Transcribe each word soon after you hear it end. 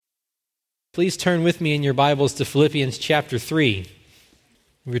Please turn with me in your Bibles to Philippians chapter 3.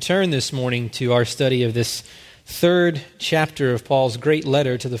 We return this morning to our study of this third chapter of Paul's great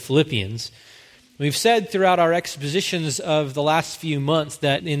letter to the Philippians. We've said throughout our expositions of the last few months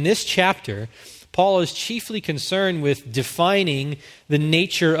that in this chapter, Paul is chiefly concerned with defining the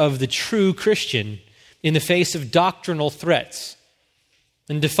nature of the true Christian in the face of doctrinal threats.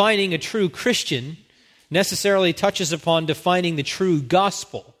 And defining a true Christian necessarily touches upon defining the true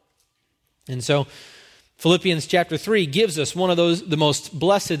gospel. And so Philippians chapter 3 gives us one of the most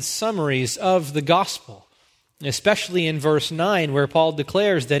blessed summaries of the gospel, especially in verse 9 where Paul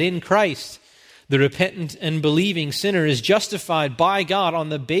declares that in Christ the repentant and believing sinner is justified by God on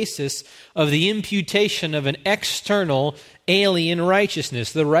the basis of the imputation of an external alien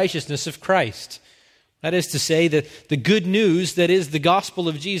righteousness, the righteousness of Christ. That is to say that the good news that is the gospel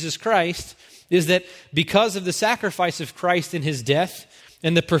of Jesus Christ is that because of the sacrifice of Christ in his death,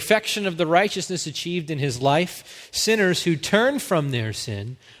 and the perfection of the righteousness achieved in his life, sinners who turn from their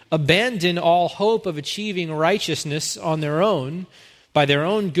sin, abandon all hope of achieving righteousness on their own, by their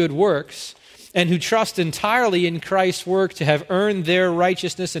own good works, and who trust entirely in Christ's work to have earned their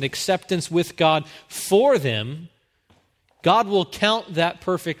righteousness and acceptance with God for them, God will count that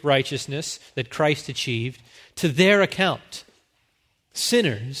perfect righteousness that Christ achieved to their account.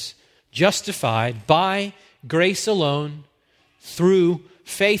 Sinners justified by grace alone, through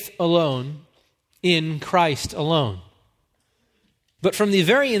faith alone, in Christ alone. But from the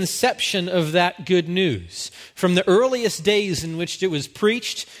very inception of that good news, from the earliest days in which it was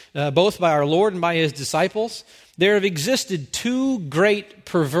preached, both by our Lord and by his disciples, there have existed two great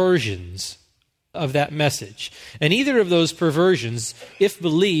perversions of that message. And either of those perversions, if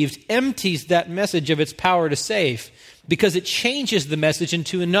believed, empties that message of its power to save, because it changes the message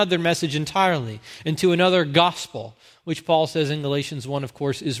into another message entirely, into another gospel, which Paul says in Galatians 1, of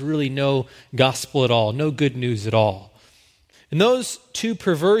course, is really no gospel at all, no good news at all. And those two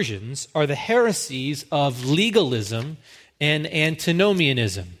perversions are the heresies of legalism and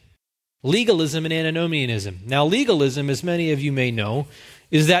antinomianism. Legalism and antinomianism. Now, legalism, as many of you may know,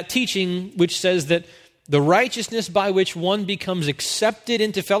 is that teaching which says that the righteousness by which one becomes accepted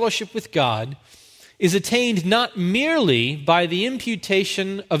into fellowship with God is attained not merely by the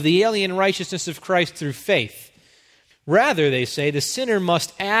imputation of the alien righteousness of Christ through faith. Rather, they say, the sinner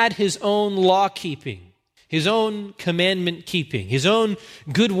must add his own law-keeping, his own commandment-keeping, his own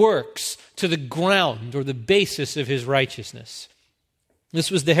good works to the ground or the basis of his righteousness. This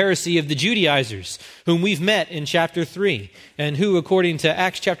was the heresy of the Judaizers, whom we've met in chapter 3, and who, according to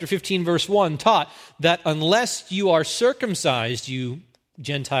Acts chapter 15, verse 1, taught that unless you are circumcised, you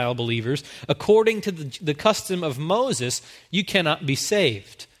Gentile believers, according to the custom of Moses, you cannot be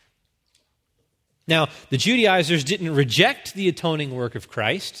saved. Now, the Judaizers didn't reject the atoning work of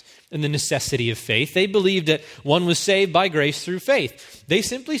Christ and the necessity of faith. They believed that one was saved by grace through faith. They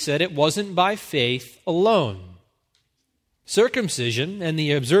simply said it wasn't by faith alone. Circumcision and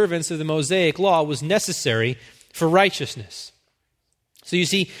the observance of the Mosaic law was necessary for righteousness. So you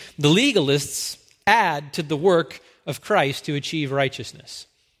see, the legalists add to the work of Christ to achieve righteousness.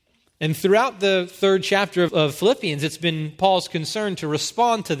 And throughout the third chapter of Philippians, it's been Paul's concern to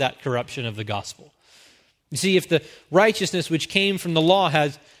respond to that corruption of the gospel. You see, if the righteousness which came from the law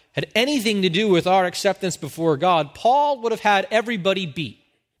had anything to do with our acceptance before God, Paul would have had everybody beat.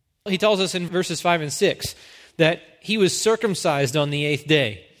 He tells us in verses 5 and 6 that he was circumcised on the 8th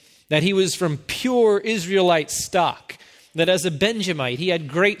day, that he was from pure Israelite stock, that as a Benjamite he had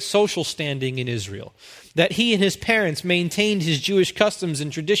great social standing in Israel, that he and his parents maintained his Jewish customs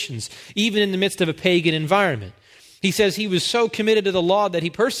and traditions, even in the midst of a pagan environment. He says he was so committed to the law that he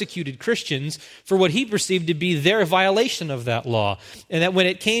persecuted Christians for what he perceived to be their violation of that law, and that when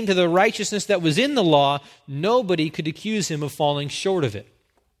it came to the righteousness that was in the law, nobody could accuse him of falling short of it.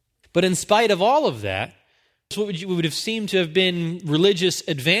 But in spite of all of that, what would have seemed to have been religious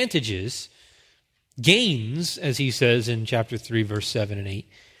advantages, gains, as he says in chapter 3, verse 7 and 8,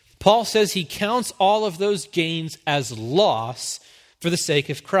 Paul says he counts all of those gains as loss for the sake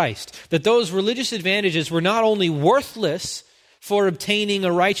of Christ. That those religious advantages were not only worthless for obtaining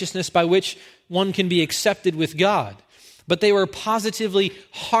a righteousness by which one can be accepted with God, but they were positively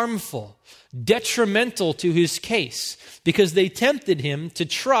harmful, detrimental to his case, because they tempted him to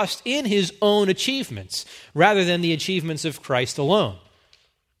trust in his own achievements rather than the achievements of Christ alone.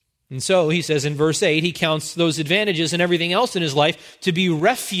 And so he says in verse 8, he counts those advantages and everything else in his life to be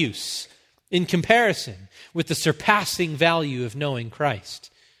refuse in comparison with the surpassing value of knowing Christ.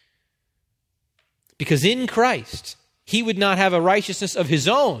 Because in Christ, he would not have a righteousness of his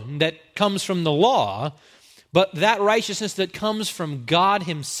own that comes from the law, but that righteousness that comes from God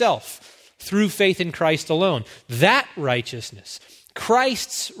himself through faith in Christ alone. That righteousness,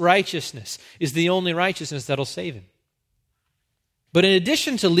 Christ's righteousness, is the only righteousness that'll save him. But in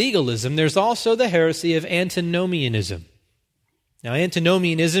addition to legalism, there's also the heresy of antinomianism. Now,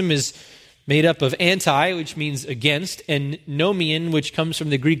 antinomianism is made up of anti, which means against, and nomian, which comes from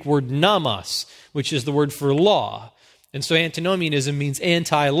the Greek word nomos, which is the word for law. And so antinomianism means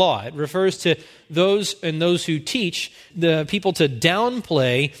anti-law. It refers to those who teach the people to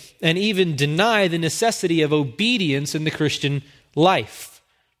downplay and even deny the necessity of obedience in the Christian life.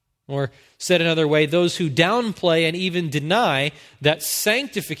 Or said another way, those who downplay and even deny that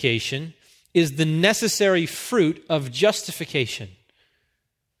sanctification is the necessary fruit of justification.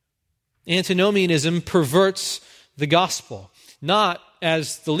 Antinomianism perverts the gospel, not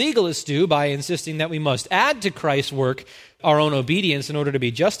as the legalists do by insisting that we must add to Christ's work our own obedience in order to be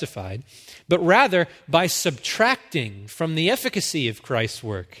justified, but rather by subtracting from the efficacy of Christ's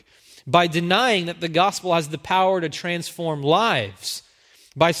work, by denying that the gospel has the power to transform lives,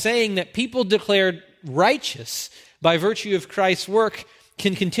 by saying that people declared righteous by virtue of Christ's work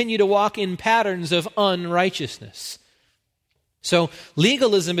can continue to walk in patterns of unrighteousness. So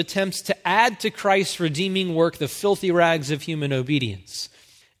legalism attempts to add to Christ's redeeming work the filthy rags of human obedience.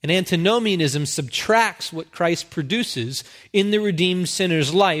 And antinomianism subtracts what Christ produces in the redeemed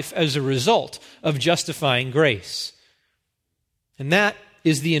sinner's life as a result of justifying grace. And that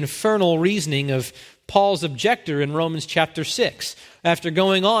is the infernal reasoning of Paul's objector in Romans chapter 6. After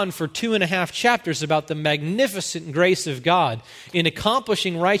going on for 2.5 chapters about the magnificent grace of God in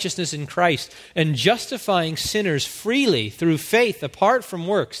accomplishing righteousness in Christ and justifying sinners freely through faith apart from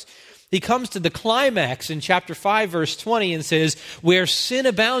works, he comes to the climax in chapter 5, verse 20 and says, "Where sin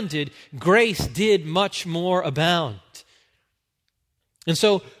abounded, grace did much more abound." And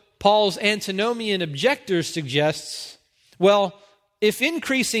so Paul's antinomian objector suggests, well, if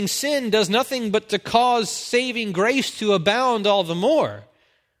increasing sin does nothing but to cause saving grace to abound all the more,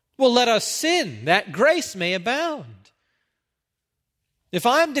 well, let us sin, that grace may abound. If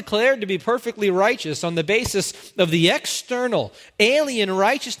I'm declared to be perfectly righteous on the basis of the external, alien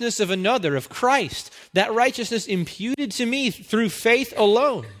righteousness of another, of Christ, that righteousness imputed to me through faith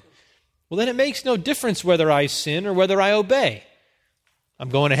alone, well, then it makes no difference whether I sin or whether I obey. I'm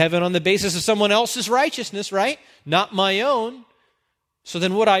going to heaven on the basis of someone else's righteousness, right? Not my own. So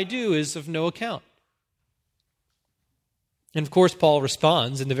then what I do is of no account. And of course, Paul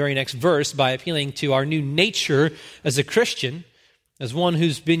responds in the very next verse by appealing to our new nature as a Christian, as one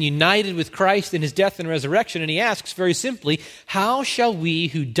who's been united with Christ in his death and resurrection. And he asks very simply, how shall we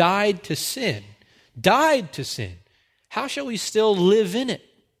who died to sin, how shall we still live in it?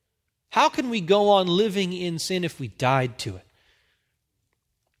 How can we go on living in sin if we died to it?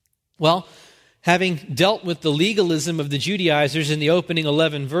 Well, having dealt with the legalism of the Judaizers in the opening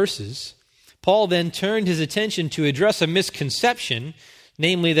 11 verses, Paul then turned his attention to address a misconception,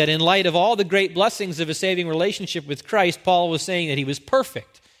 namely that in light of all the great blessings of a saving relationship with Christ, Paul was saying that he was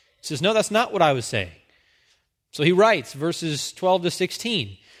perfect. He says, no, that's not what I was saying. So he writes, verses 12 to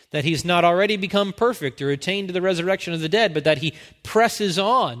 16, that he's not already become perfect or attained to the resurrection of the dead, but that he presses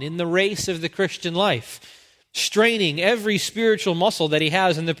on in the race of the Christian life, straining every spiritual muscle that he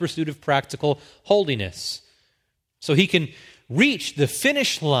has in the pursuit of practical holiness, so he can reach the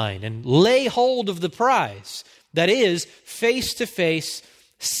finish line and lay hold of the prize that is face-to-face,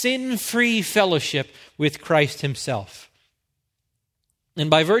 sin-free fellowship with Christ himself. And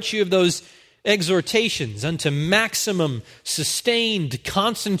by virtue of those exhortations unto maximum, sustained,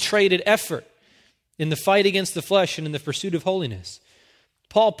 concentrated effort in the fight against the flesh and in the pursuit of holiness,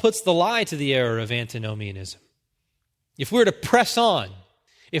 Paul puts the lie to the error of antinomianism. If we're to press on,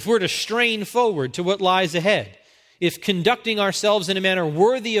 if we're to strain forward to what lies ahead, if conducting ourselves in a manner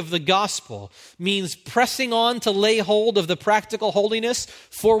worthy of the gospel means pressing on to lay hold of the practical holiness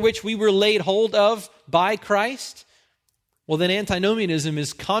for which we were laid hold of by Christ, well, then antinomianism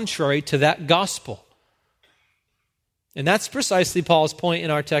is contrary to that gospel. And that's precisely Paul's point in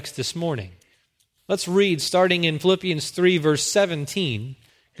our text this morning. Let's read starting in Philippians 3, verse 17,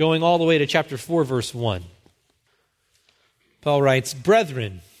 going all the way to chapter 4, verse 1. Paul writes,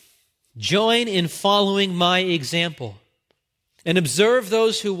 "Brethren, join in following my example, and observe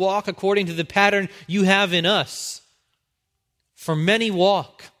those who walk according to the pattern you have in us. For many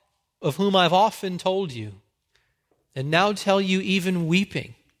walk, of whom I've often told you, and now tell you even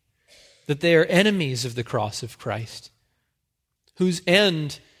weeping, that they are enemies of the cross of Christ, whose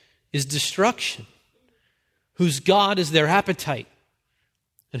end is destruction, whose God is their appetite,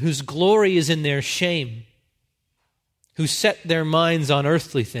 and whose glory is in their shame, who set their minds on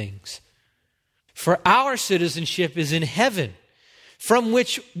earthly things. For our citizenship is in heaven, from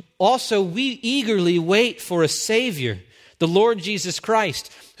which also we eagerly wait for a Savior, the Lord Jesus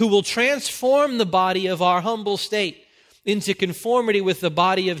Christ, who will transform the body of our humble state into conformity with the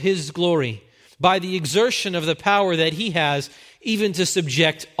body of His glory, by the exertion of the power that He has, even to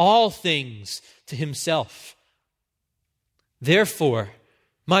subject all things to Himself. Therefore,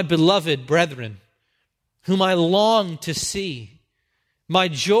 my beloved brethren, whom I long to see, my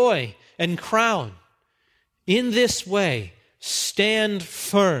joy and crown, in this way stand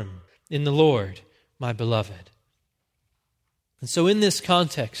firm in the Lord, my beloved. And so in this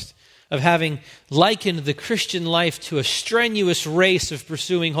context of having likened the Christian life to a strenuous race of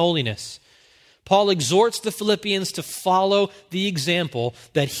pursuing holiness, Paul exhorts the Philippians to follow the example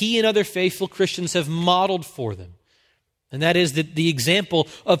that he and other faithful Christians have modeled for them. And that is the example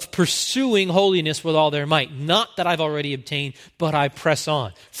of pursuing holiness with all their might. Not that I've already obtained, but I press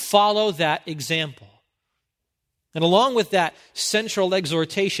on. Follow that example. And along with that central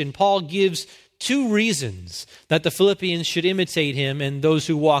exhortation, Paul gives two reasons that the Philippians should imitate him and those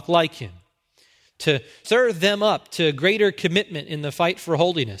who walk like him, to stir them up to greater commitment in the fight for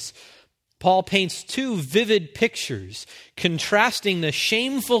holiness. Paul paints two vivid pictures contrasting the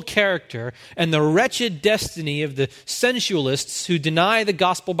shameful character and the wretched destiny of the sensualists who deny the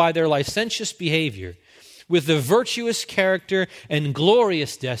gospel by their licentious behavior with the virtuous character and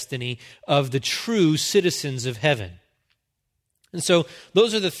glorious destiny of the true citizens of heaven. And so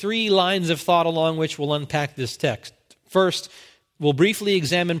those are the three lines of thought along which we'll unpack this text. First, we'll briefly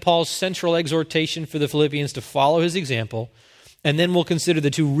examine Paul's central exhortation for the Philippians to follow his example, and then we'll consider the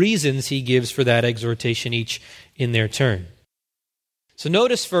two reasons he gives for that exhortation, each in their turn. So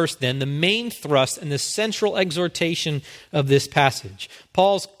notice first then the main thrust and the central exhortation of this passage,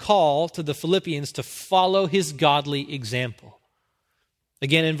 Paul's call to the Philippians to follow his godly example.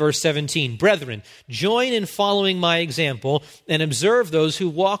 Again in verse 17, "Brethren, join in following my example and observe those who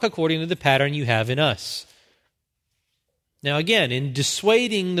walk according to the pattern you have in us." Now again, in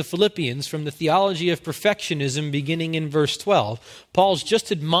dissuading the Philippians from the theology of perfectionism beginning in verse 12, Paul's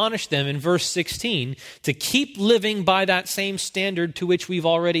just admonished them in verse 16 to keep living by that same standard to which we've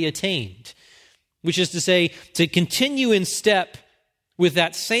already attained, which is to say, to continue in step with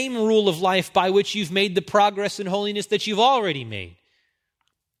that same rule of life by which you've made the progress in holiness that you've already made.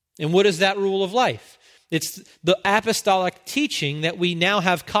 And what is that rule of life? It's the apostolic teaching that we now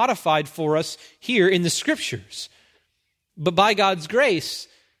have codified for us here in the Scriptures. But by God's grace,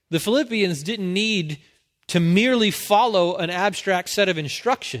 the Philippians didn't need to merely follow an abstract set of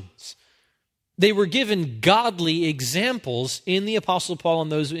instructions. They were given godly examples in the Apostle Paul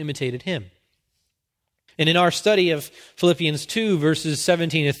and those who imitated him. And in our study of Philippians 2, verses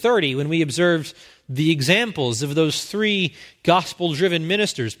 17 to 30, when we observed the examples of those three gospel-driven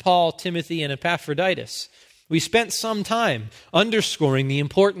ministers, Paul, Timothy, and Epaphroditus, we spent some time underscoring the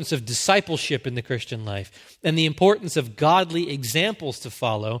importance of discipleship in the Christian life and the importance of godly examples to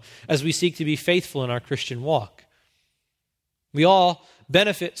follow as we seek to be faithful in our Christian walk. We all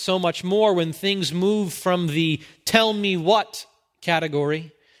benefit so much more when things move from the tell me what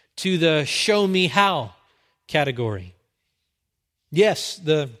category to the show me how category. Yes,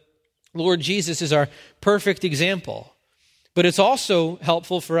 the Lord Jesus is our perfect example. But it's also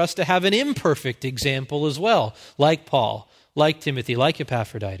helpful for us to have an imperfect example as well, like Paul, like Timothy, like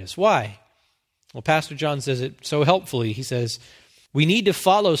Epaphroditus. Why? Well, Pastor John says it so helpfully. He says, we need to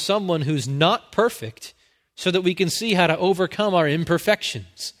follow someone who's not perfect so that we can see how to overcome our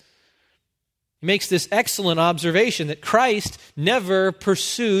imperfections. He makes this excellent observation that Christ never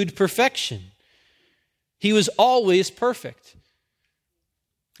pursued perfection. He was always perfect.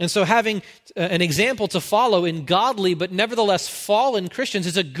 And so having an example to follow in godly but nevertheless fallen Christians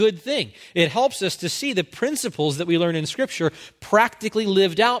is a good thing. It helps us to see the principles that we learn in Scripture practically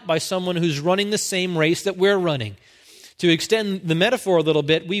lived out by someone who's running the same race that we're running. To extend the metaphor a little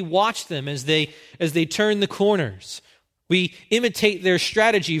bit, we watch them as they turn the corners. We imitate their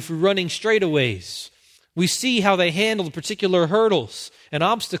strategy for running straightaways. We see how they handle particular hurdles and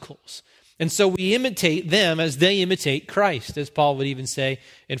obstacles. And so we imitate them as they imitate Christ, as Paul would even say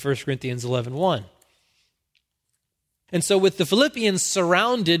in 1 Corinthians 11:1. And so with the Philippians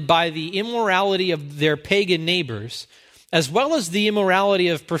surrounded by the immorality of their pagan neighbors, as well as the immorality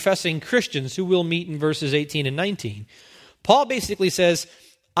of professing Christians, who we'll meet in verses 18 and 19, Paul basically says,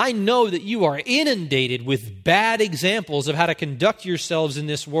 I know that you are inundated with bad examples of how to conduct yourselves in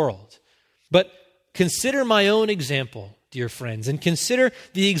this world. But consider my own example, dear friends, and consider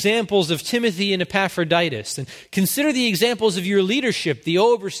the examples of Timothy and Epaphroditus, and consider the examples of your leadership, the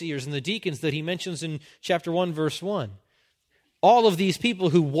overseers and the deacons that he mentions in chapter 1, verse 1. All of these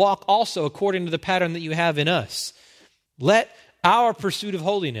people who walk also according to the pattern that you have in us. Let our pursuit of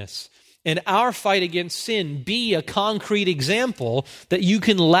holiness and our fight against sin be a concrete example that you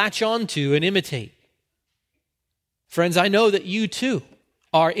can latch onto and imitate. Friends, I know that you too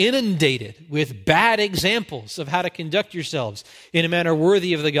are inundated with bad examples of how to conduct yourselves in a manner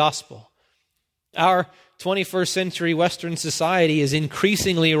worthy of the gospel. Our 21st century Western society is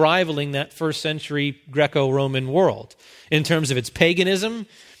increasingly rivaling that first century Greco-Roman world in terms of its paganism,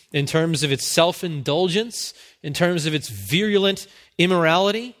 in terms of its self-indulgence, in terms of its virulent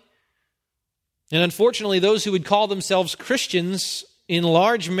immorality. And unfortunately, those who would call themselves Christians in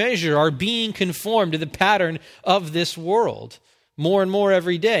large measure are being conformed to the pattern of this world more and more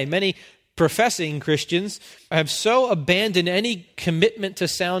every day. Many professing Christians have so abandoned any commitment to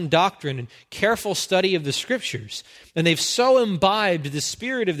sound doctrine and careful study of the Scriptures, and they've so imbibed the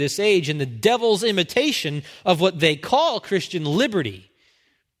spirit of this age and the devil's imitation of what they call Christian liberty,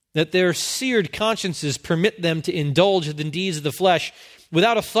 that their seared consciences permit them to indulge in the deeds of the flesh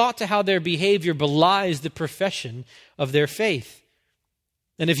without a thought to how their behavior belies the profession of their faith.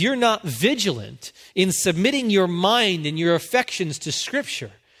 And if you're not vigilant in submitting your mind and your affections to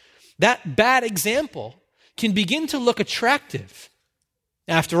Scripture, that bad example can begin to look attractive.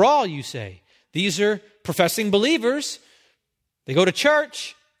 After all, you say, these are professing believers. They go to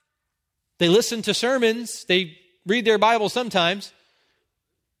church. They listen to sermons. They read their Bible sometimes.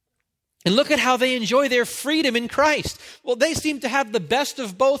 And look at how they enjoy their freedom in Christ. Well, they seem to have the best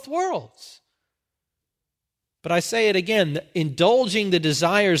of both worlds. But I say it again, indulging the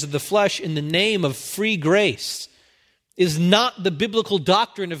desires of the flesh in the name of free grace is not the biblical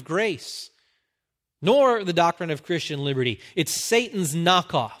doctrine of grace, nor the doctrine of Christian liberty. It's Satan's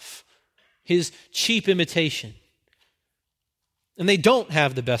knockoff, his cheap imitation. And they don't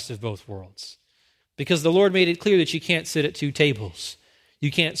have the best of both worlds, because the Lord made it clear that you can't sit at two tables.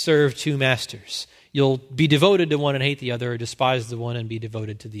 You can't serve two masters. You'll be devoted to one and hate the other, or despise the one and be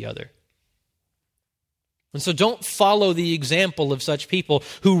devoted to the other. And so don't follow the example of such people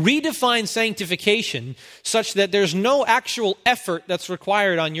who redefine sanctification such that there's no actual effort that's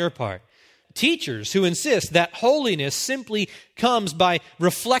required on your part. Teachers who insist that holiness simply comes by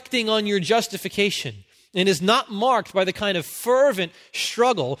reflecting on your justification and is not marked by the kind of fervent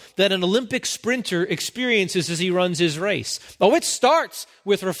struggle that an Olympic sprinter experiences as he runs his race. Oh, it starts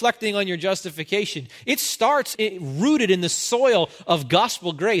with reflecting on your justification. It starts rooted in the soil of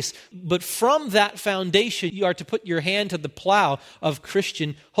gospel grace. But from that foundation, you are to put your hand to the plow of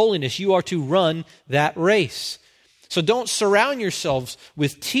Christian holiness. You are to run that race. So don't surround yourselves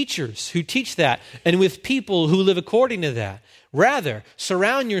with teachers who teach that and with people who live according to that. Rather,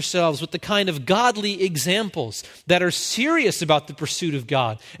 surround yourselves with the kind of godly examples that are serious about the pursuit of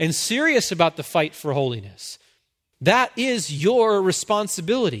God and serious about the fight for holiness. That is your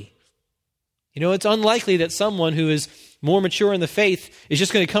responsibility. You know, it's unlikely that someone who is more mature in the faith is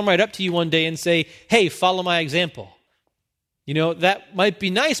just going to come right up to you one day and say, hey, follow my example. You know, that might be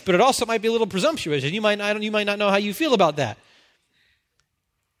nice, but it also might be a little presumptuous, and you might not know how you feel about that.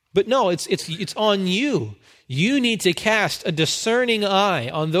 But no, it's on you. You need to cast a discerning eye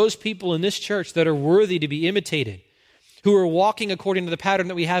on those people in this church that are worthy to be imitated, who are walking according to the pattern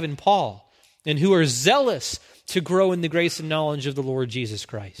that we have in Paul, and who are zealous to grow in the grace and knowledge of the Lord Jesus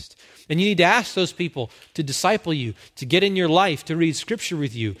Christ. And you need to ask those people to disciple you, to get in your life, to read Scripture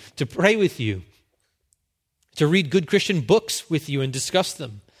with you, to pray with you, to read good Christian books with you and discuss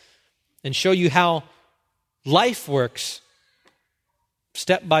them, and show you how life works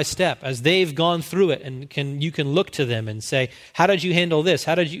step by step as they've gone through it, and you can look to them and say, how did you handle this?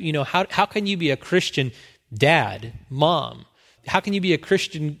 How did you, how can you be a Christian dad, mom? How can you be a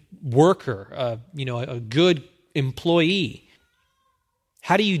Christian worker, a good employee?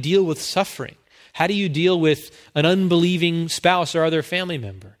 How do you deal with suffering? How do you deal with an unbelieving spouse or other family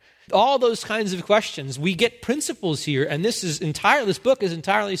member? All those kinds of questions. We get principles here, and this book is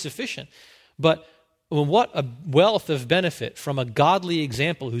entirely sufficient. But what a wealth of benefit from a godly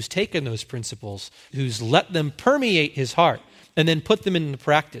example who's taken those principles, who's let them permeate his heart, and then put them into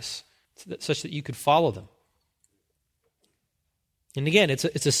practice such that you could follow them. And again, it's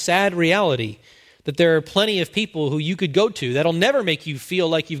a sad reality that there are plenty of people who you could go to that'll never make you feel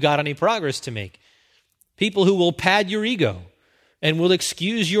like you've got any progress to make. People who will pad your ego and will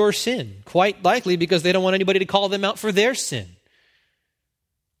excuse your sin, quite likely because they don't want anybody to call them out for their sin.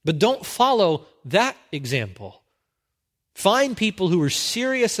 But don't follow that example. Find people who are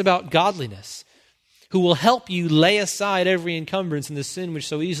serious about godliness, who will help you lay aside every encumbrance and the sin which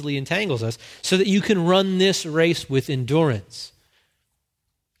so easily entangles us, so that you can run this race with endurance.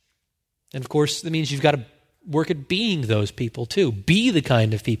 And of course, that means you've got to work at being those people too. Be the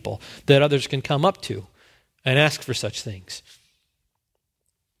kind of people that others can come up to and ask for such things.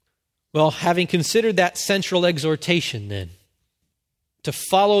 Well, having considered that central exhortation then, to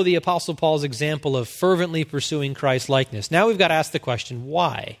follow the Apostle Paul's example of fervently pursuing Christ's likeness, now we've got to ask the question,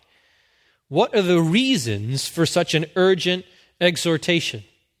 why? What are the reasons for such an urgent exhortation?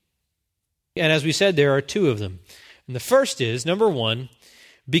 And as we said, there are two of them. And the first is, number one,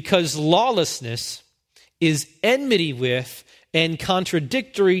 because lawlessness is enmity with and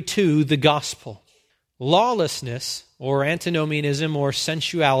contradictory to the gospel. Lawlessness, or antinomianism, or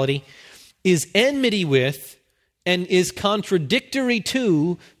sensuality, is enmity with and is contradictory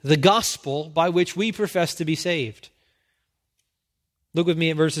to the gospel by which we profess to be saved. Look with me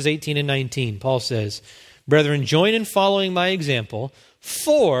at verses 18 and 19. Paul says, "Brethren, join in following my example,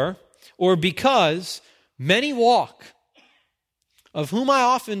 for, or because, many walk, of whom I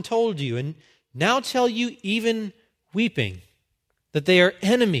often told you, and now tell you even weeping, that they are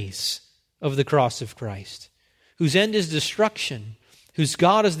enemies of the cross of Christ, whose end is destruction, whose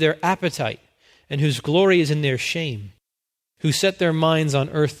God is their appetite, and whose glory is in their shame, who set their minds on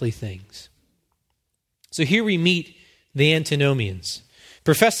earthly things." So here we meet the antinomians,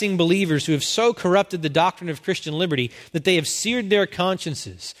 professing believers who have so corrupted the doctrine of Christian liberty that they have seared their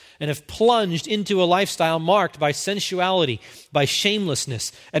consciences and have plunged into a lifestyle marked by sensuality, by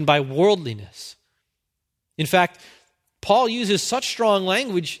shamelessness, and by worldliness. In fact, Paul uses such strong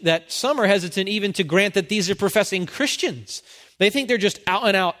language that some are hesitant even to grant that these are professing Christians. They think they're just out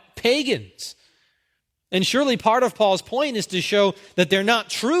and out pagans. And surely part of Paul's point is to show that they're not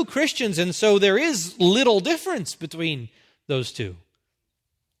true Christians, and so there is little difference between those two.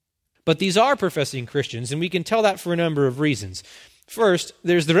 But these are professing Christians, and we can tell that for a number of reasons. First,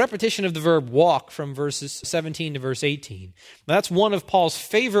 there's the repetition of the verb walk from verses 17 to verse 18. Now, that's one of Paul's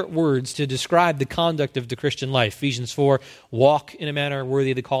favorite words to describe the conduct of the Christian life. Ephesians 4, walk in a manner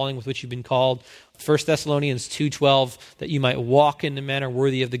worthy of the calling with which you've been called. 1 Thessalonians 2:12, that you might walk in a manner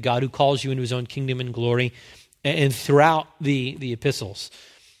worthy of the God who calls you into his own kingdom and glory, and throughout the epistles.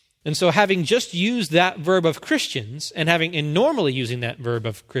 And so having just used that verb of Christians, and normally using that verb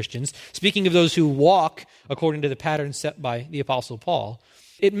of Christians, speaking of those who walk according to the pattern set by the Apostle Paul,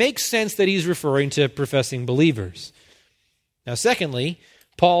 it makes sense that he's referring to professing believers. Now, secondly,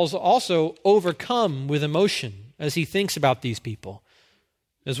 Paul's also overcome with emotion as he thinks about these people.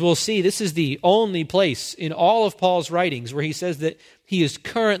 As we'll see, this is the only place in all of Paul's writings where he says that he is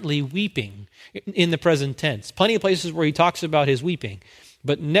currently weeping in the present tense. Plenty of places where he talks about his weeping,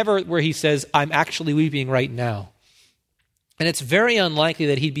 but never where he says, I'm actually weeping right now. And it's very unlikely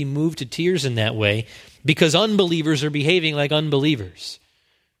that he'd be moved to tears in that way because unbelievers are behaving like unbelievers.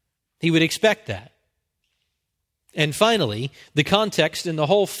 He would expect that. And finally, the context and the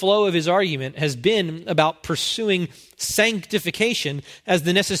whole flow of his argument has been about pursuing sanctification as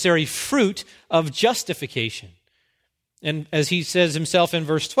the necessary fruit of justification. And as he says himself in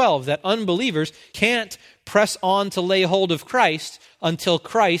verse 12, that unbelievers can't press on to lay hold of Christ until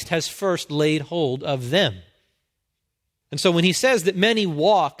Christ has first laid hold of them. And so when he says that many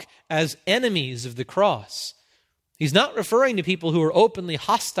walk as enemies of the cross, he's not referring to people who are openly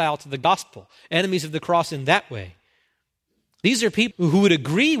hostile to the gospel, enemies of the cross in that way. These are people who would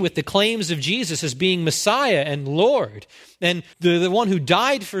agree with the claims of Jesus as being Messiah and Lord, and the one who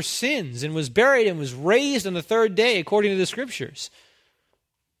died for sins and was buried and was raised on the third day according to the Scriptures.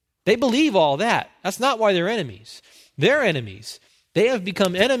 They believe all that. That's not why they're enemies. They're enemies. They have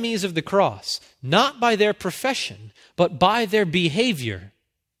become enemies of the cross, not by their profession, but by their behavior.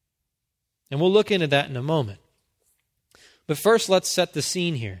 And we'll look into that in a moment. But first, let's set the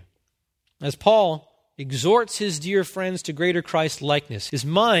scene here. As Paul exhorts his dear friends to greater Christ likeness, his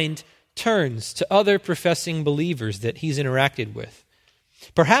mind turns to other professing believers that he's interacted with.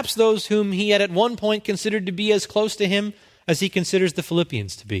 Perhaps those whom he had at one point considered to be as close to him as he considers the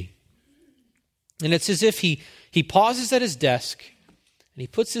Philippians to be. And it's as if he pauses at his desk and he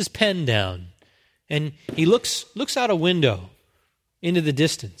puts his pen down and he looks out a window into the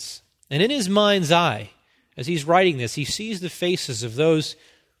distance. And in his mind's eye, as he's writing this, he sees the faces of those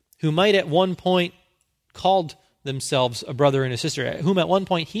who might at one point called themselves a brother and a sister, whom at one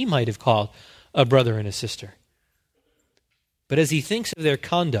point he might have called a brother and a sister. But as he thinks of their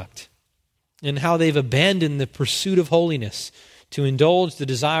conduct and how they've abandoned the pursuit of holiness to indulge the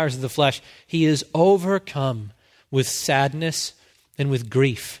desires of the flesh, he is overcome with sadness and with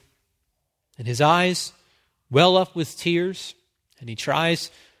grief. And his eyes well up with tears, and he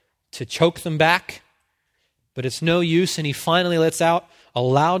tries to choke them back, but it's no use, and he finally lets out a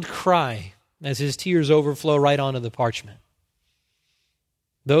loud cry as his tears overflow right onto the parchment.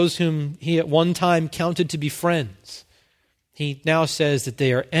 Those whom he at one time counted to be friends, he now says that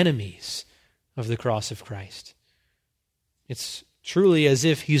they are enemies of the cross of Christ. It's truly as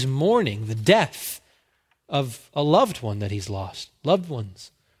if he's mourning the death of a loved one that he's lost, loved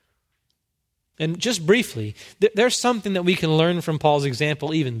ones. And just briefly, there's something that we can learn from Paul's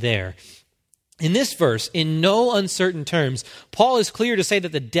example even there. In this verse, in no uncertain terms, Paul is clear to say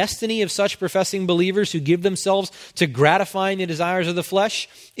that the destiny of such professing believers who give themselves to gratifying the desires of the flesh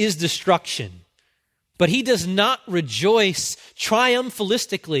is destruction. But he does not rejoice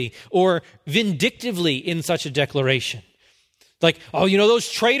triumphalistically or vindictively in such a declaration. Like, oh, you know those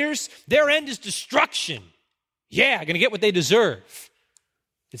traitors? Their end is destruction. Yeah, going to get what they deserve.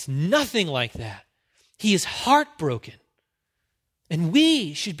 It's nothing like that. He is heartbroken. And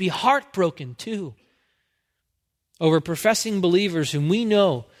we should be heartbroken too over professing believers whom we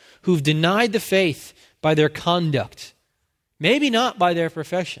know who've denied the faith by their conduct, maybe not by their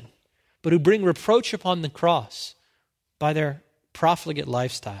profession, but who bring reproach upon the cross by their profligate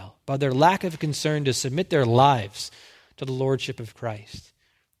lifestyle, by their lack of concern to submit their lives to the lordship of Christ.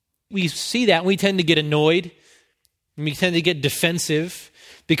 We see that and we tend to get annoyed and we tend to get defensive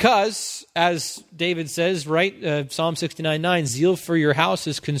because, as David says, right, Psalm 69:9, zeal for your house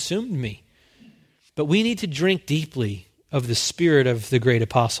has consumed me. But we need to drink deeply of the spirit of the great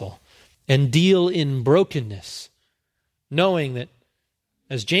apostle and deal in brokenness, knowing that,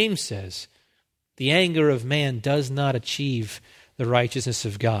 as James says, the anger of man does not achieve the righteousness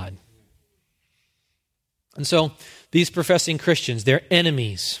of God. And so, these professing Christians, they're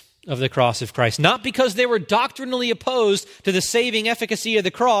enemies of the cross of Christ. Not because they were doctrinally opposed to the saving efficacy of the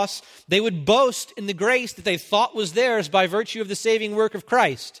cross. They would boast in the grace that they thought was theirs by virtue of the saving work of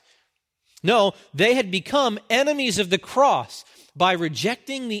Christ. No, they had become enemies of the cross by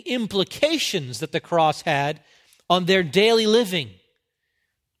rejecting the implications that the cross had on their daily living.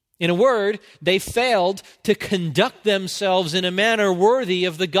 In a word, they failed to conduct themselves in a manner worthy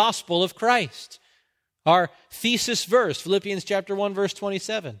of the gospel of Christ. Our thesis verse, Philippians chapter 1, verse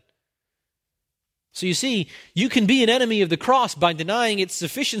 27. So you see, you can be an enemy of the cross by denying its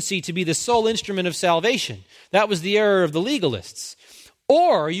sufficiency to be the sole instrument of salvation. That was the error of the legalists.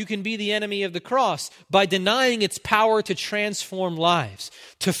 Or you can be the enemy of the cross by denying its power to transform lives,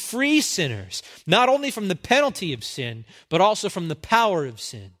 to free sinners, not only from the penalty of sin, but also from the power of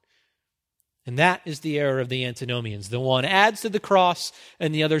sin. And that is the error of the antinomians. The one adds to the cross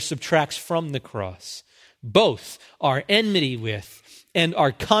and the other subtracts from the cross. Both are enmity with and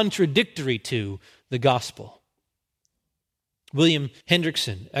are contradictory to the gospel. William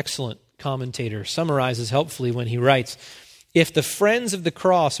Hendrickson, excellent commentator, summarizes helpfully when he writes, if the friends of the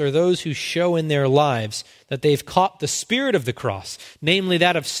cross are those who show in their lives that they've caught the spirit of the cross, namely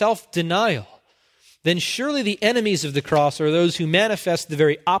that of self-denial, then surely the enemies of the cross are those who manifest the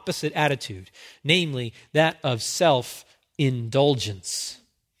very opposite attitude, namely that of self-indulgence.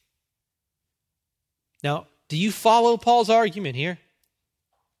 Now, do you follow Paul's argument here?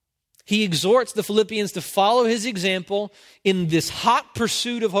 He exhorts the Philippians to follow his example in this hot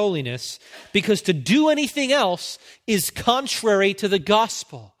pursuit of holiness because to do anything else is contrary to the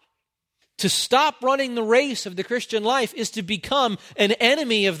gospel. To stop running the race of the Christian life is to become an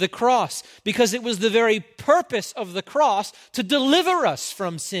enemy of the cross because it was the very purpose of the cross to deliver us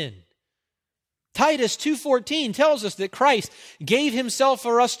from sin. Titus 2:14 tells us that Christ gave himself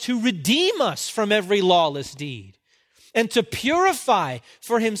for us to redeem us from every lawless deed and to purify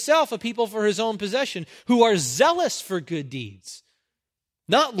for himself a people for his own possession who are zealous for good deeds,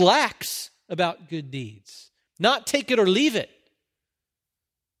 not lax about good deeds, not take it or leave it.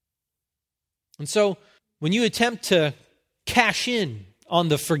 And so when you attempt to cash in on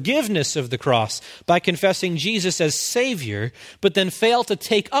the forgiveness of the cross by confessing Jesus as Savior, but then fail to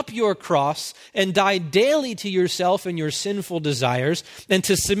take up your cross and die daily to yourself and your sinful desires and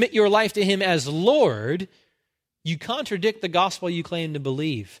to submit your life to him as Lord, you contradict the gospel you claim to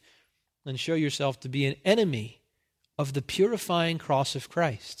believe and show yourself to be an enemy of the purifying cross of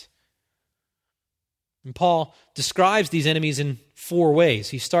Christ. And Paul describes these enemies in 4 ways.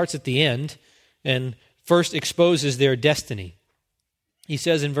 He starts at the end and first exposes their destiny. He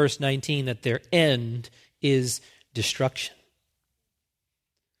says in verse 19 that their end is destruction.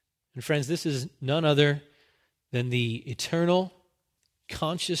 And friends, this is none other than the eternal,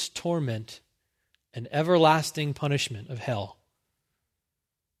 conscious torment and everlasting punishment of hell.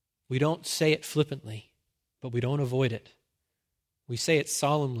 We don't say it flippantly, but we don't avoid it. We say it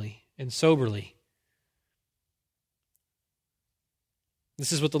solemnly and soberly.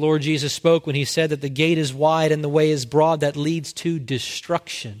 This is what the Lord Jesus spoke when he said that the gate is wide and the way is broad that leads to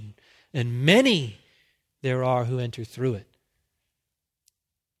destruction, and many there are who enter through it.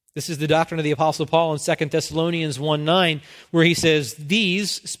 This is the doctrine of the Apostle Paul in 2 Thessalonians 1:9, where he says,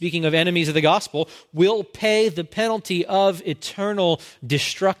 these, speaking of enemies of the gospel, will pay the penalty of eternal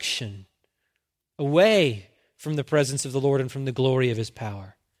destruction away from the presence of the Lord and from the glory of his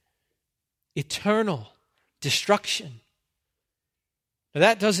power. Eternal destruction. Now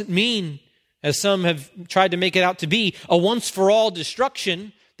that doesn't mean, as some have tried to make it out to be, a once-for-all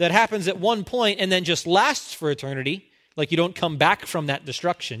destruction that happens at one point and then just lasts for eternity. Like you don't come back from that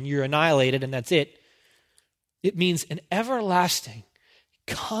destruction. You're annihilated and that's it. It means an everlasting,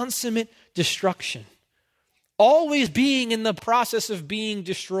 consummate destruction. Always being in the process of being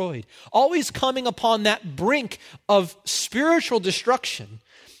destroyed. Always coming upon that brink of spiritual destruction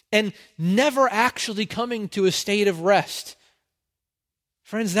and never actually coming to a state of rest.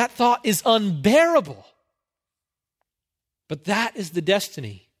 Friends, that thought is unbearable. But that is the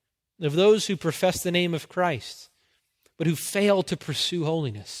destiny of those who profess the name of Christ, but who fail to pursue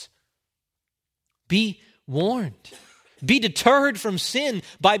holiness. Be warned. Be deterred from sin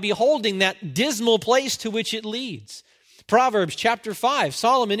by beholding that dismal place to which it leads. Proverbs chapter 5,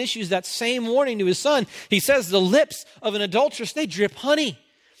 Solomon issues that same warning to his son. He says, the lips of an adulteress, they drip honey,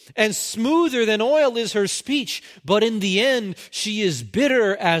 and smoother than oil is her speech, but in the end she is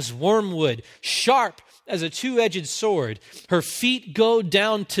bitter as wormwood, sharp as a two-edged sword. Her feet go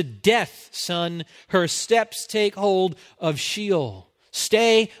down to death, son. Her steps take hold of Sheol.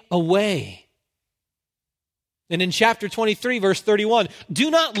 Stay away. And in chapter 23, verse 31, do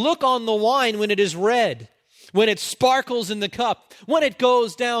not look on the wine when it is red, when it sparkles in the cup, when it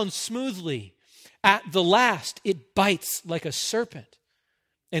goes down smoothly. At the last, it bites like a serpent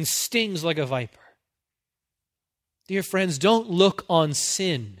and stings like a viper. Dear friends, don't look on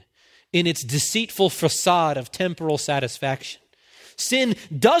sin in its deceitful facade of temporal satisfaction. Sin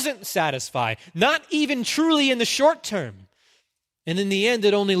doesn't satisfy, not even truly in the short term. And in the end,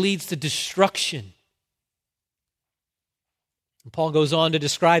 it only leads to destruction. And Paul goes on to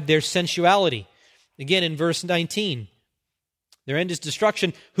describe their sensuality. Again, in verse 19, their end is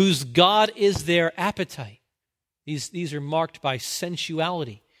destruction, whose God is their appetite. These are marked by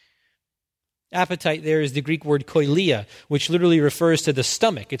sensuality. Appetite there is the Greek word koilia, which literally refers to the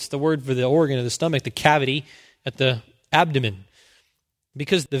stomach. It's the word for the organ of the stomach, the cavity at the abdomen.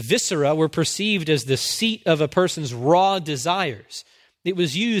 Because the viscera were perceived as the seat of a person's raw desires. It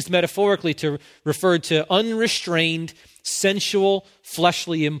was used metaphorically to refer to unrestrained, sensual,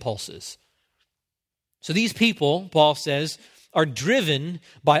 fleshly impulses. So these people, Paul says, are driven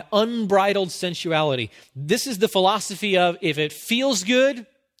by unbridled sensuality. This is the philosophy of, if it feels good,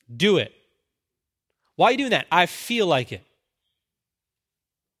 do it. Why are you doing that? I feel like it.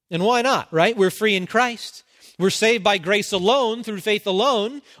 And why not, right? We're free in Christ. We're saved by grace alone, through faith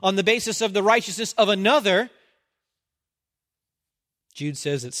alone, on the basis of the righteousness of another. Jude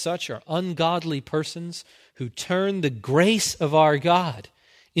says that such are ungodly persons who turn the grace of our God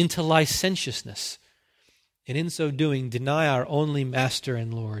into licentiousness, and in so doing deny our only Master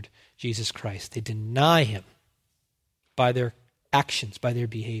and Lord, Jesus Christ. They deny him by their actions, by their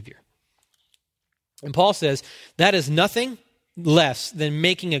behavior. And Paul says that is nothing less than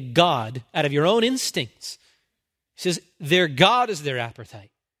making a god out of your own instincts. He says their God is their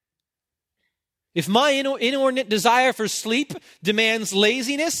appetite. If my inordinate desire for sleep demands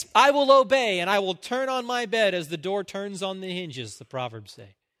laziness, I will obey and I will turn on my bed as the door turns on the hinges, the Proverbs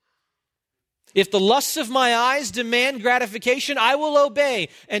say. If the lusts of my eyes demand gratification, I will obey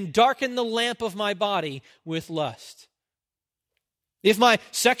and darken the lamp of my body with lust. If my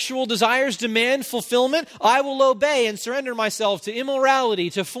sexual desires demand fulfillment, I will obey and surrender myself to immorality,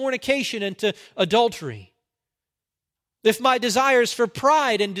 to fornication, and to adultery. If my desires for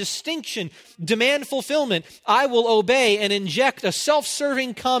pride and distinction demand fulfillment, I will obey and inject a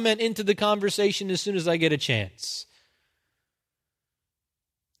self-serving comment into the conversation as soon as I get a chance.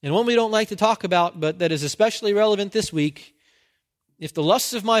 And one we don't like to talk about, but that is especially relevant this week, if the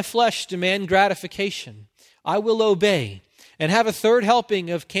lusts of my flesh demand gratification, I will obey and have a third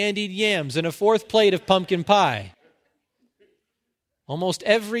helping of candied yams and a fourth plate of pumpkin pie. Almost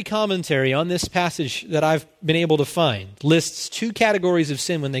every commentary on this passage that I've been able to find lists two categories of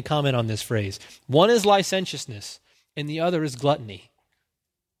sin when they comment on this phrase. One is licentiousness, and the other is gluttony.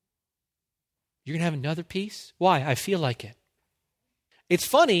 You're going to have another piece? Why? I feel like it. It's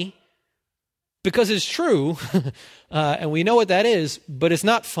funny because it's true, and we know what that is, but it's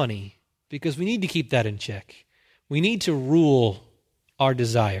not funny because we need to keep that in check. We need to rule our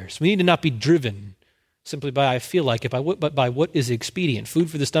desires. We need to not be driven simply by I feel like it, but by what is expedient. Food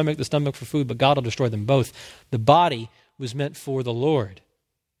for the stomach for food, but God will destroy them both. The body was meant for the Lord.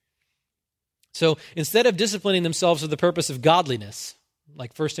 So instead of disciplining themselves for the purpose of godliness,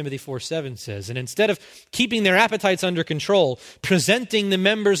 like 1 Timothy 4:7 says. And instead of keeping their appetites under control, presenting the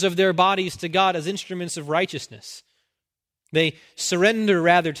members of their bodies to God as instruments of righteousness, they surrender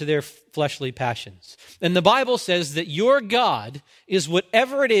rather to their fleshly passions. And the Bible says that your God is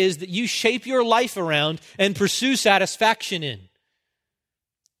whatever it is that you shape your life around and pursue satisfaction in.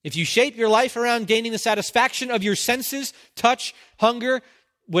 If you shape your life around gaining the satisfaction of your senses, touch, hunger,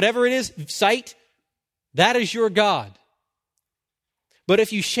 whatever it is, sight, that is your God. But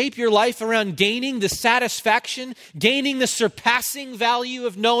if you shape your life around gaining the satisfaction, gaining the surpassing value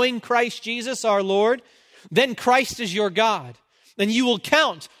of knowing Christ Jesus our Lord, then Christ is your God. And you will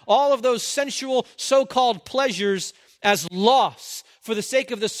count all of those sensual so-called pleasures as loss for the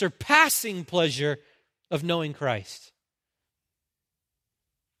sake of the surpassing pleasure of knowing Christ.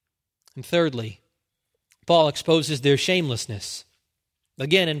 And thirdly, Paul exposes their shamelessness.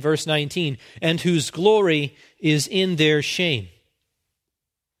 Again in verse 19, and whose glory is in their shame.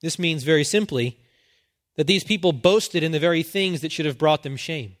 This means very simply that these people boasted in the very things that should have brought them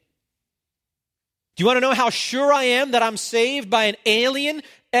shame. Do you want to know how sure I am that I'm saved by an alien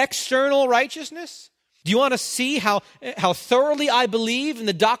external righteousness? Do you want to see how thoroughly I believe in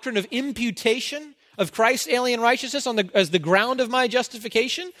the doctrine of imputation of Christ's alien righteousness as the ground of my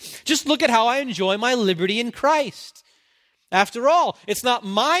justification? Just look at how I enjoy my liberty in Christ. After all, it's not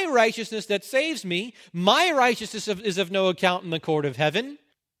my righteousness that saves me. My righteousness is of no account in the court of heaven.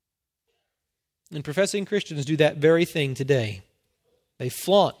 And professing Christians do that very thing today. They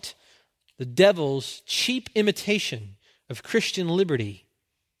flaunt the devil's cheap imitation of Christian liberty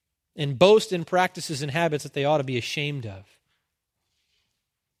and boast in practices and habits that they ought to be ashamed of.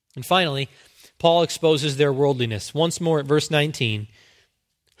 And finally, Paul exposes their worldliness once more at verse 19,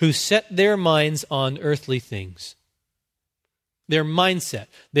 who set their minds on earthly things. Their mindset,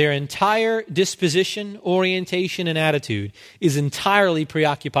 their entire disposition, orientation, and attitude is entirely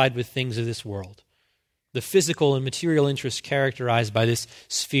preoccupied with things of this world. The physical and material interests characterized by this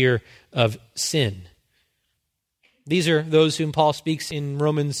sphere of sin. These are those whom Paul speaks in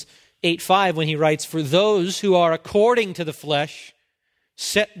Romans 8:5 when he writes, "For those who are according to the flesh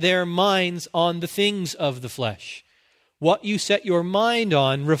set their minds on the things of the flesh." What you set your mind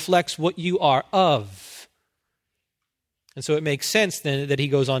on reflects what you are of. And so it makes sense then that he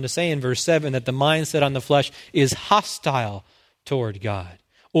goes on to say in verse 7 that the mind set on the flesh is hostile toward God.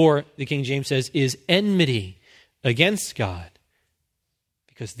 Or, the King James says, is enmity against God.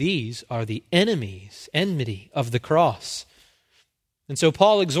 Because these are the enmity of the cross. And so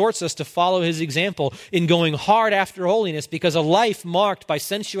Paul exhorts us to follow his example in going hard after holiness, because a life marked by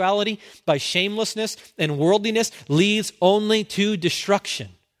sensuality, by shamelessness, and worldliness leads only to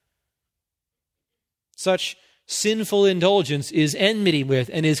destruction. Such sinful indulgence is enmity with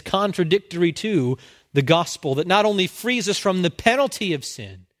and is contradictory to the gospel that not only frees us from the penalty of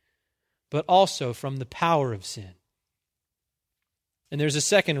sin, but also from the power of sin. And there's a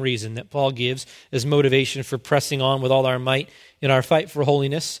second reason that Paul gives as motivation for pressing on with all our might in our fight for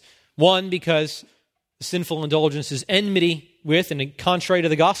holiness. One, because the sinful indulgence is enmity with and contrary to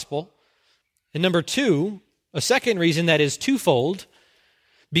the gospel. And number two, a second reason that is twofold,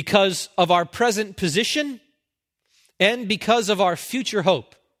 because of our present position and because of our future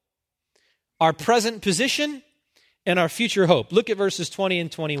hope. Our present position and our future hope. Look at verses 20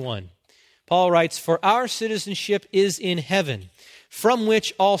 and 21. Paul writes, "For our citizenship is in heaven, from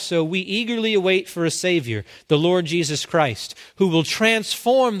which also we eagerly await for a Savior, the Lord Jesus Christ, who will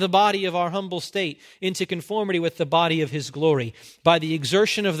transform the body of our humble state into conformity with the body of his glory, by the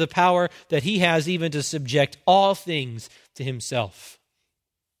exertion of the power that he has even to subject all things to himself."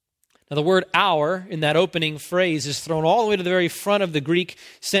 Now, the word "our" in that opening phrase is thrown all the way to the very front of the Greek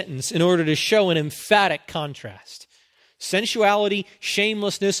sentence in order to show an emphatic contrast. Sensuality,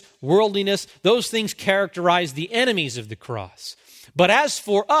 shamelessness, worldliness, those things characterize the enemies of the cross. But as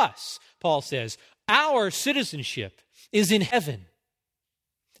for us, Paul says, our citizenship is in heaven.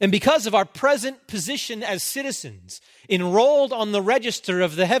 And because of our present position as citizens, enrolled on the register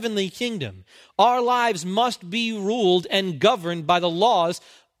of the heavenly kingdom, our lives must be ruled and governed by the laws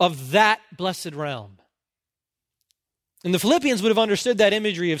of that blessed realm. And the Philippians would have understood that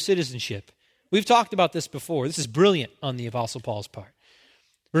imagery of citizenship. We've talked about this before. This is brilliant on the Apostle Paul's part.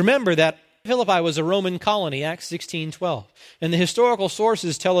 Remember that Philippi was a Roman colony, Acts 16:12. And the historical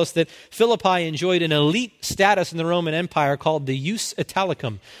sources tell us that Philippi enjoyed an elite status in the Roman Empire called the Jus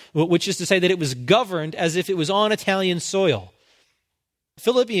Italicum, which is to say that it was governed as if it was on Italian soil.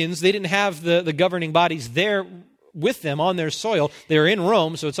 Philippians, they didn't have the governing bodies there with them on their soil. They're in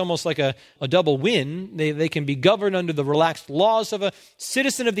Rome, so it's almost like a double win. They can be governed under the relaxed laws of a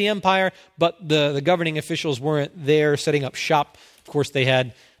citizen of the empire, but the governing officials weren't there setting up shop. Of course, they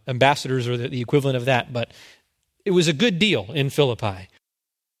had ambassadors or the equivalent of that, but it was a good deal in Philippi.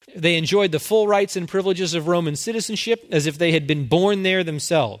 They enjoyed the full rights and privileges of Roman citizenship as if they had been born there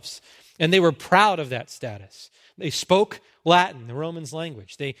themselves, and they were proud of that status. They spoke Latin, the Romans'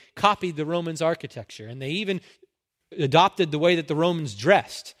 language. They copied the Romans' architecture, and they even adopted the way that the Romans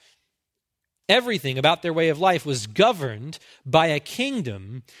dressed. Everything about their way of life was governed by a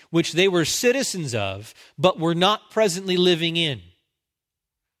kingdom which they were citizens of, but were not presently living in.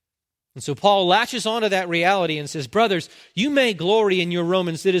 And so Paul latches onto that reality and says, brothers, you may glory in your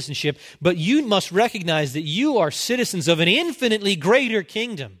Roman citizenship, but you must recognize that you are citizens of an infinitely greater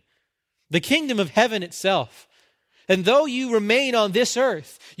kingdom, the kingdom of heaven itself. And though you remain on this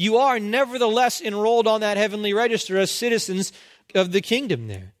earth, you are nevertheless enrolled on that heavenly register as citizens of the kingdom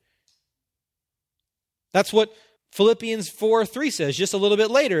there. That's what Philippians 4:3 says just a little bit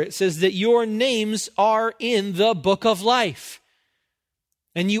later. It says that your names are in the book of life.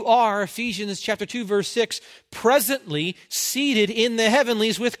 And you are, Ephesians chapter 2, verse 6, presently seated in the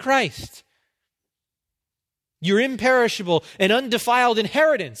heavenlies with Christ. Your imperishable and undefiled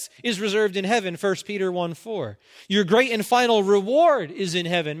inheritance is reserved in heaven, 1 Peter 1:4. Your great and final reward is in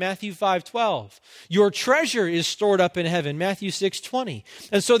heaven, Matthew 5:12. Your treasure is stored up in heaven, Matthew 6:20.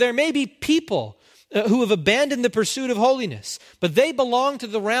 And so there may be people who have abandoned the pursuit of holiness, but they belong to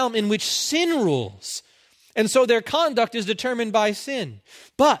the realm in which sin rules. And so their conduct is determined by sin.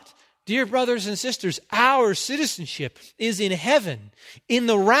 But, dear brothers and sisters, our citizenship is in heaven, in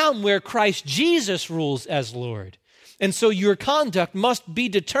the realm where Christ Jesus rules as Lord. And so your conduct must be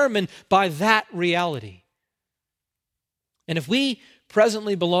determined by that reality. And if we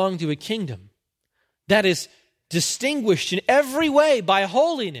presently belong to a kingdom that is distinguished in every way by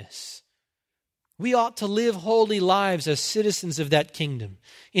holiness, we ought to live holy lives as citizens of that kingdom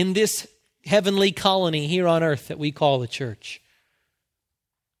in this heavenly colony here on earth that we call the church.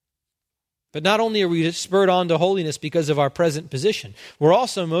 But not only are we spurred on to holiness because of our present position, we're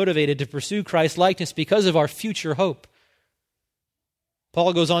also motivated to pursue Christ's likeness because of our future hope.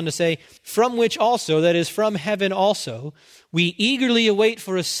 Paul goes on to say, from which also, that is from heaven also, we eagerly await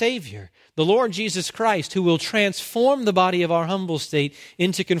for a Savior, the Lord Jesus Christ, who will transform the body of our humble state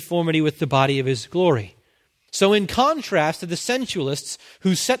into conformity with the body of his glory. So in contrast to the sensualists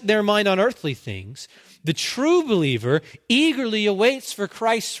who set their mind on earthly things, the true believer eagerly awaits for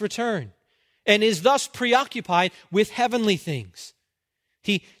Christ's return and is thus preoccupied with heavenly things.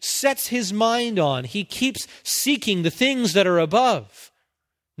 He sets his mind on, he keeps seeking the things that are above,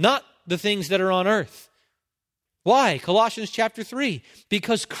 not the things that are on earth. Why? Colossians chapter 3,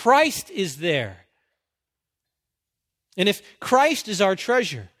 because Christ is there. And if Christ is our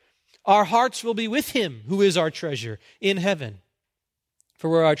treasure, our hearts will be with him who is our treasure in heaven.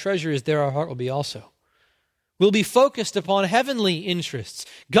 For where our treasure is, there our heart will be also. We'll be focused upon heavenly interests,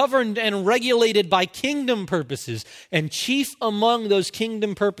 governed and regulated by kingdom purposes. And chief among those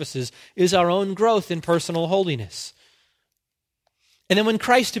kingdom purposes is our own growth in personal holiness. And then when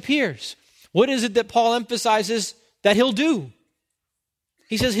Christ appears, what is it that Paul emphasizes that he'll do?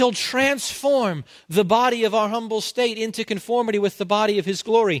 He says he'll transform the body of our humble state into conformity with the body of his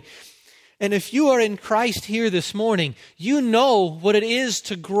glory. And if you are in Christ here this morning, you know what it is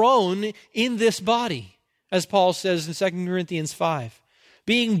to groan in this body, as Paul says in 2 Corinthians 5,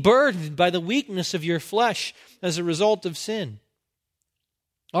 being burdened by the weakness of your flesh as a result of sin.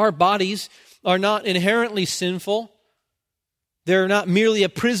 Our bodies are not inherently sinful. They're not merely a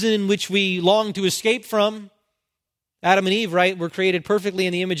prison in which we long to escape from. Adam and Eve, right, were created perfectly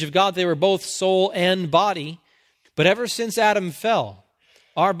in the image of God. They were both soul and body. But ever since Adam fell,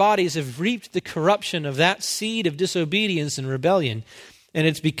 our bodies have reaped the corruption of that seed of disobedience and rebellion. And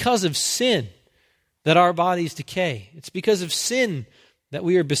it's because of sin that our bodies decay. It's because of sin that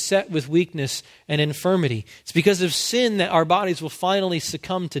we are beset with weakness and infirmity. It's because of sin that our bodies will finally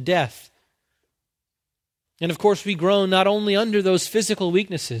succumb to death. And of course, we groan not only under those physical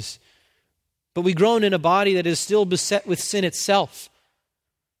weaknesses, but we groan in a body that is still beset with sin itself.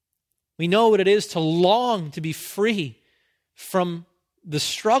 We know what it is to long to be free from the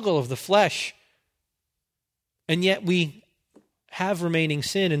struggle of the flesh. And yet we have remaining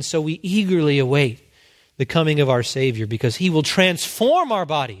sin, and so we eagerly await the coming of our Savior, because he will transform our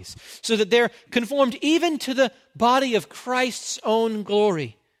bodies so that they're conformed even to the body of Christ's own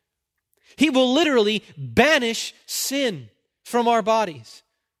glory. He will literally banish sin from our bodies.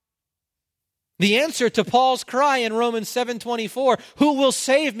 The answer to Paul's cry in Romans 7:24, who will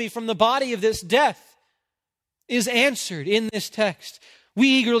save me from the body of this death, is answered in this text. We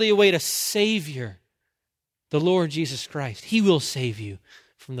eagerly await a Savior, the Lord Jesus Christ. He will save you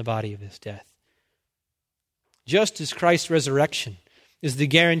from the body of this death. Just as Christ's resurrection is the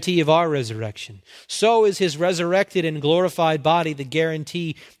guarantee of our resurrection, so is His resurrected and glorified body the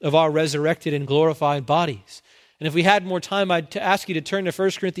guarantee of our resurrected and glorified bodies. And if we had more time, I'd ask you to turn to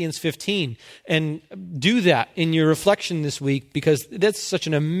 1 Corinthians 15 and do that in your reflection this week, because that's such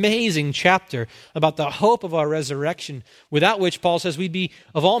an amazing chapter about the hope of our resurrection, without which Paul says we'd be,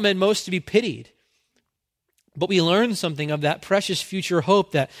 of all men, most to be pitied. But we learn something of that precious future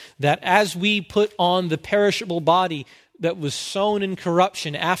hope that as we put on the perishable body that was sown in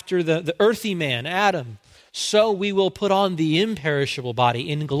corruption after the earthy man, Adam, so we will put on the imperishable body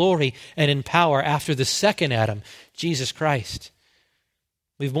in glory and in power after the second Adam, Jesus Christ.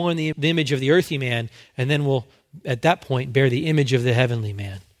 We've borne the image of the earthy man, and then we'll, at that point, bear the image of the heavenly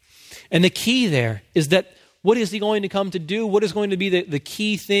man. And the key there is that what is He going to come to do? What is going to be the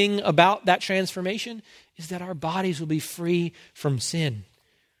key thing about that transformation? Is that our bodies will be free from sin.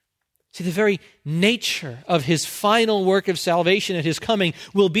 See, the very nature of His final work of salvation at His coming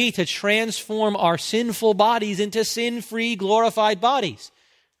will be to transform our sinful bodies into sin-free, glorified bodies.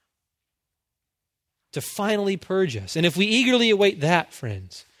 To finally purge us. And if we eagerly await that,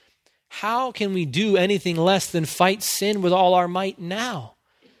 friends, how can we do anything less than fight sin with all our might now?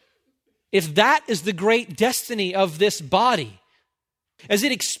 If that is the great destiny of this body, as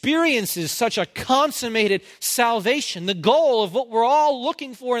it experiences such a consummated salvation, the goal of what we're all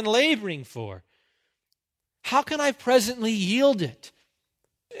looking for and laboring for, how can I presently yield it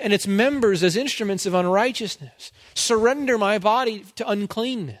and its members as instruments of unrighteousness, surrender my body to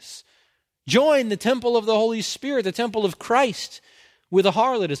uncleanness, join the temple of the Holy Spirit, the temple of Christ, with a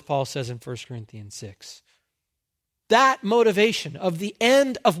harlot, as Paul says in 1 Corinthians 6? That motivation of the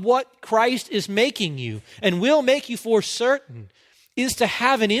end of what Christ is making you and will make you for certain is to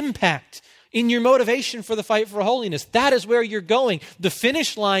have an impact in your motivation for the fight for holiness. That is where you're going. The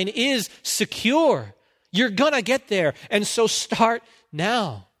finish line is secure. You're going to get there. And so start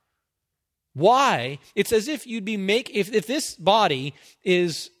now. Why? It's as if you'd be if this body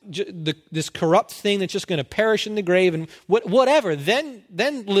is this corrupt thing that's just going to perish in the grave and whatever, then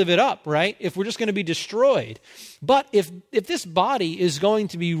live it up, right? If we're just going to be destroyed. But if this body is going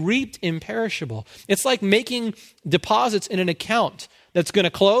to be reaped imperishable, it's like making deposits in an account that's going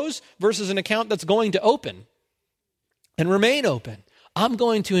to close versus an account that's going to open and remain open. I'm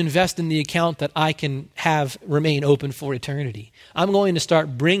going to invest in the account that I can have remain open for eternity. I'm going to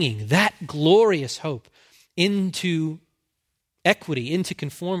start bringing that glorious hope into equity, into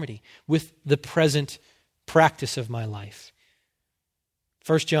conformity with the present practice of my life.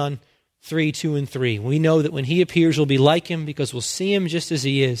 1 John 3, 2 and 3. We know that when He appears, we'll be like Him because we'll see Him just as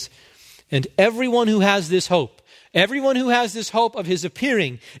He is. And everyone who has this hope of His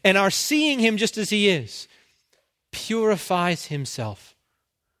appearing and are seeing Him just as He is, purifies himself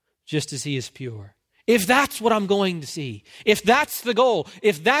just as He is pure. If that's what I'm going to see, if that's the goal,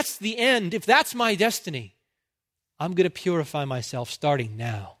 if that's the end, if that's my destiny, I'm going to purify myself starting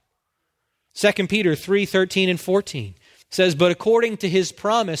now. 2 Peter 3, 13 and 14 says, "But according to His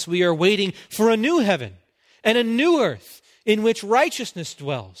promise, we are waiting for a new heaven and a new earth in which righteousness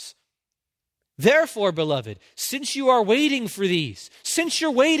dwells. Therefore, beloved, since you are waiting for these, since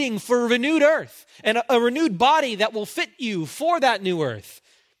you're waiting for a renewed earth and a renewed body that will fit you for that new earth,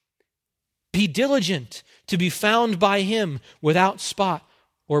 be diligent to be found by Him without spot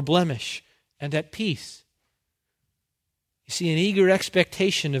or blemish and at peace." You see, an eager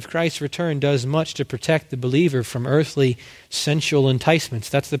expectation of Christ's return does much to protect the believer from earthly sensual enticements.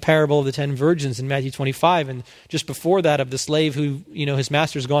 That's the parable of the 10 virgins in Matthew 25, and just before that of the slave who, his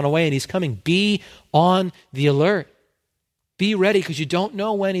master's gone away and he's coming. Be on the alert. Be ready because you don't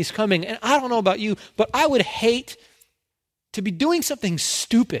know when He's coming. And I don't know about you, but I would hate to be doing something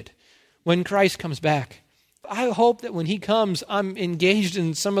stupid when Christ comes back. I hope that when He comes, I'm engaged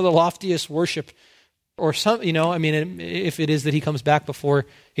in some of the loftiest worship or some, if it is that He comes back before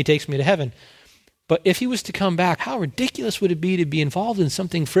He takes me to heaven. But if He was to come back, how ridiculous would it be to be involved in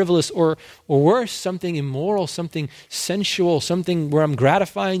something frivolous or worse, something immoral, something sensual, something where I'm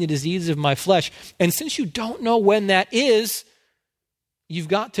gratifying the disease of my flesh. And since you don't know when that is, you've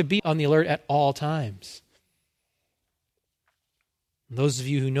got to be on the alert at all times. Those of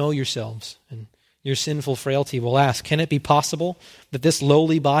you who know yourselves and your sinful frailty will ask, can it be possible that this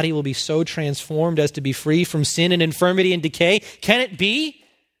lowly body will be so transformed as to be free from sin and infirmity and decay? Can it be?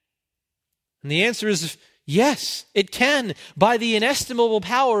 And the answer is yes, it can, by the inestimable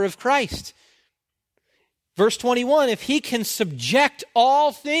power of Christ. Verse 21, if He can subject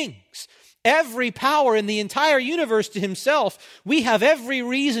all things every power in the entire universe to himself, we have every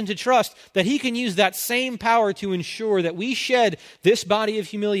reason to trust that he can use that same power to ensure that we shed this body of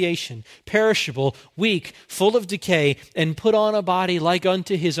humiliation, perishable, weak, full of decay, and put on a body like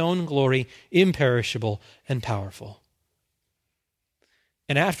unto his own glory, imperishable and powerful.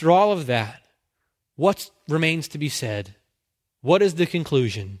 And after all of that, what remains to be said? What is the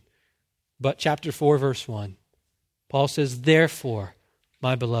conclusion? But chapter 4, verse 1. Paul says, therefore,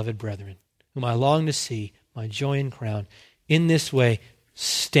 my beloved brethren, whom I long to see, my joy and crown, in this way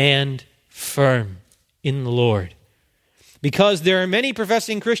stand firm in the Lord. Because there are many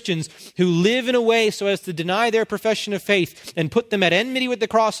professing Christians who live in a way so as to deny their profession of faith and put them at enmity with the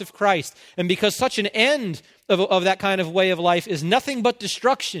cross of Christ. And because such an end of that kind of way of life is nothing but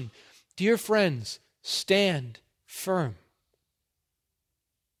destruction, dear friends, stand firm.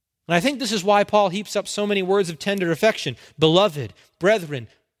 And I think this is why Paul heaps up so many words of tender affection. Beloved, brethren,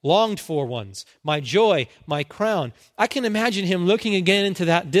 longed for ones, my joy, my crown. I can imagine him looking again into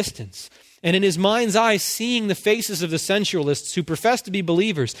that distance and in his mind's eye seeing the faces of the sensualists who profess to be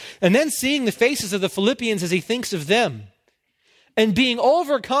believers, and then seeing the faces of the Philippians as he thinks of them, and being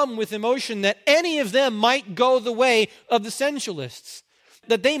overcome with emotion that any of them might go the way of the sensualists,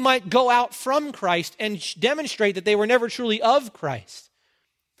 that they might go out from Christ and demonstrate that they were never truly of Christ.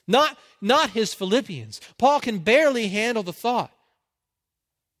 Not his Philippians. Paul can barely handle the thought.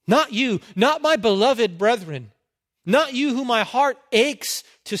 Not you, not my beloved brethren, not you who my heart aches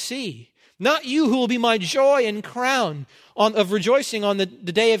to see, not you who will be my joy and crown of rejoicing on the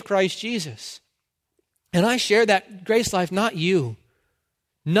day of Christ Jesus. And I share that grace life, not you.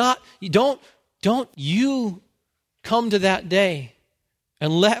 Don't you come to that day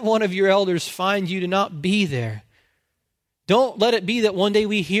and let one of your elders find you to not be there. Don't let it be that one day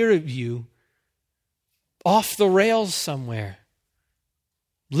we hear of you off the rails somewhere,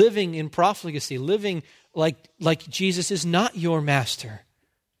 living in profligacy, living like Jesus is not your master.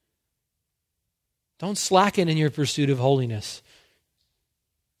 Don't slacken in your pursuit of holiness.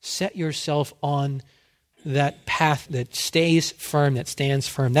 Set yourself on that path that stays firm, that stands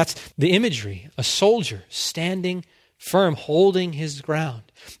firm. That's the imagery, a soldier standing firm, holding his ground.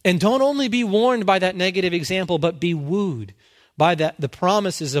 And don't only be warned by that negative example, but be wooed by the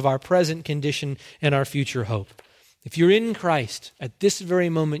promises of our present condition and our future hope. If you're in Christ, at this very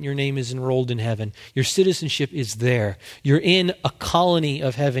moment your name is enrolled in heaven. Your citizenship is there. You're in a colony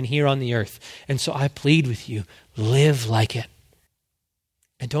of heaven here on the earth. And so I plead with you, live like it.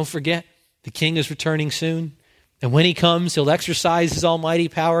 And don't forget, the King is returning soon. And when he comes, he'll exercise his almighty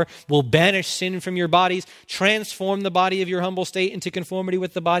power, will banish sin from your bodies, transform the body of your humble state into conformity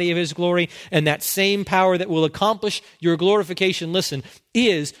with the body of his glory. And that same power that will accomplish your glorification, listen,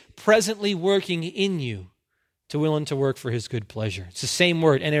 is presently working in you to will and to work for his good pleasure. It's the same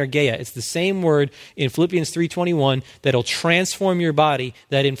word, energeia. It's the same word in Philippians 3:21 that'll transform your body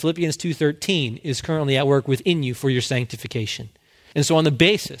that in Philippians 2:13 is currently at work within you for your sanctification. And so on the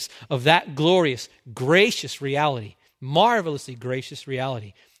basis of that glorious, gracious reality, marvelously gracious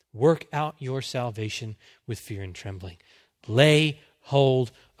reality, work out your salvation with fear and trembling. Lay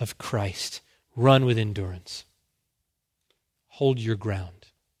hold of Christ. Run with endurance. Hold your ground.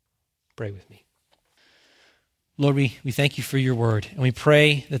 Pray with me. Lord, we thank you for your word, and we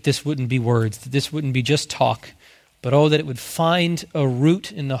pray that this wouldn't be words, that this wouldn't be just talk, but that it would find a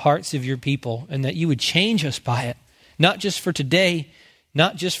root in the hearts of your people, and that you would change us by it. Not just for today,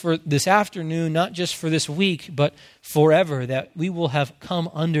 not just for this afternoon, not just for this week, but forever, that we will have come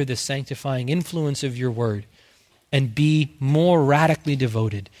under the sanctifying influence of your word and be more radically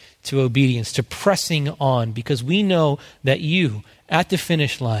devoted to obedience, to pressing on, because we know that you, at the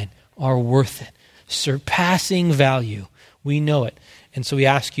finish line, are worth it. Surpassing value. We know it. And so we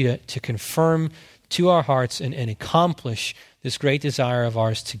ask you to confirm to our hearts and accomplish this great desire of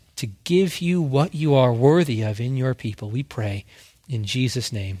ours to give you what you are worthy of in your people. We pray in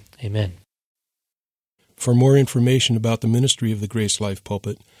Jesus' name. Amen. For more information about the ministry of the Grace Life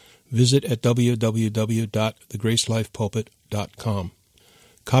Pulpit, visit at www.thegracelifepulpit.com.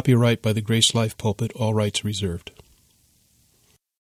 Copyright by the Grace Life Pulpit, all rights reserved.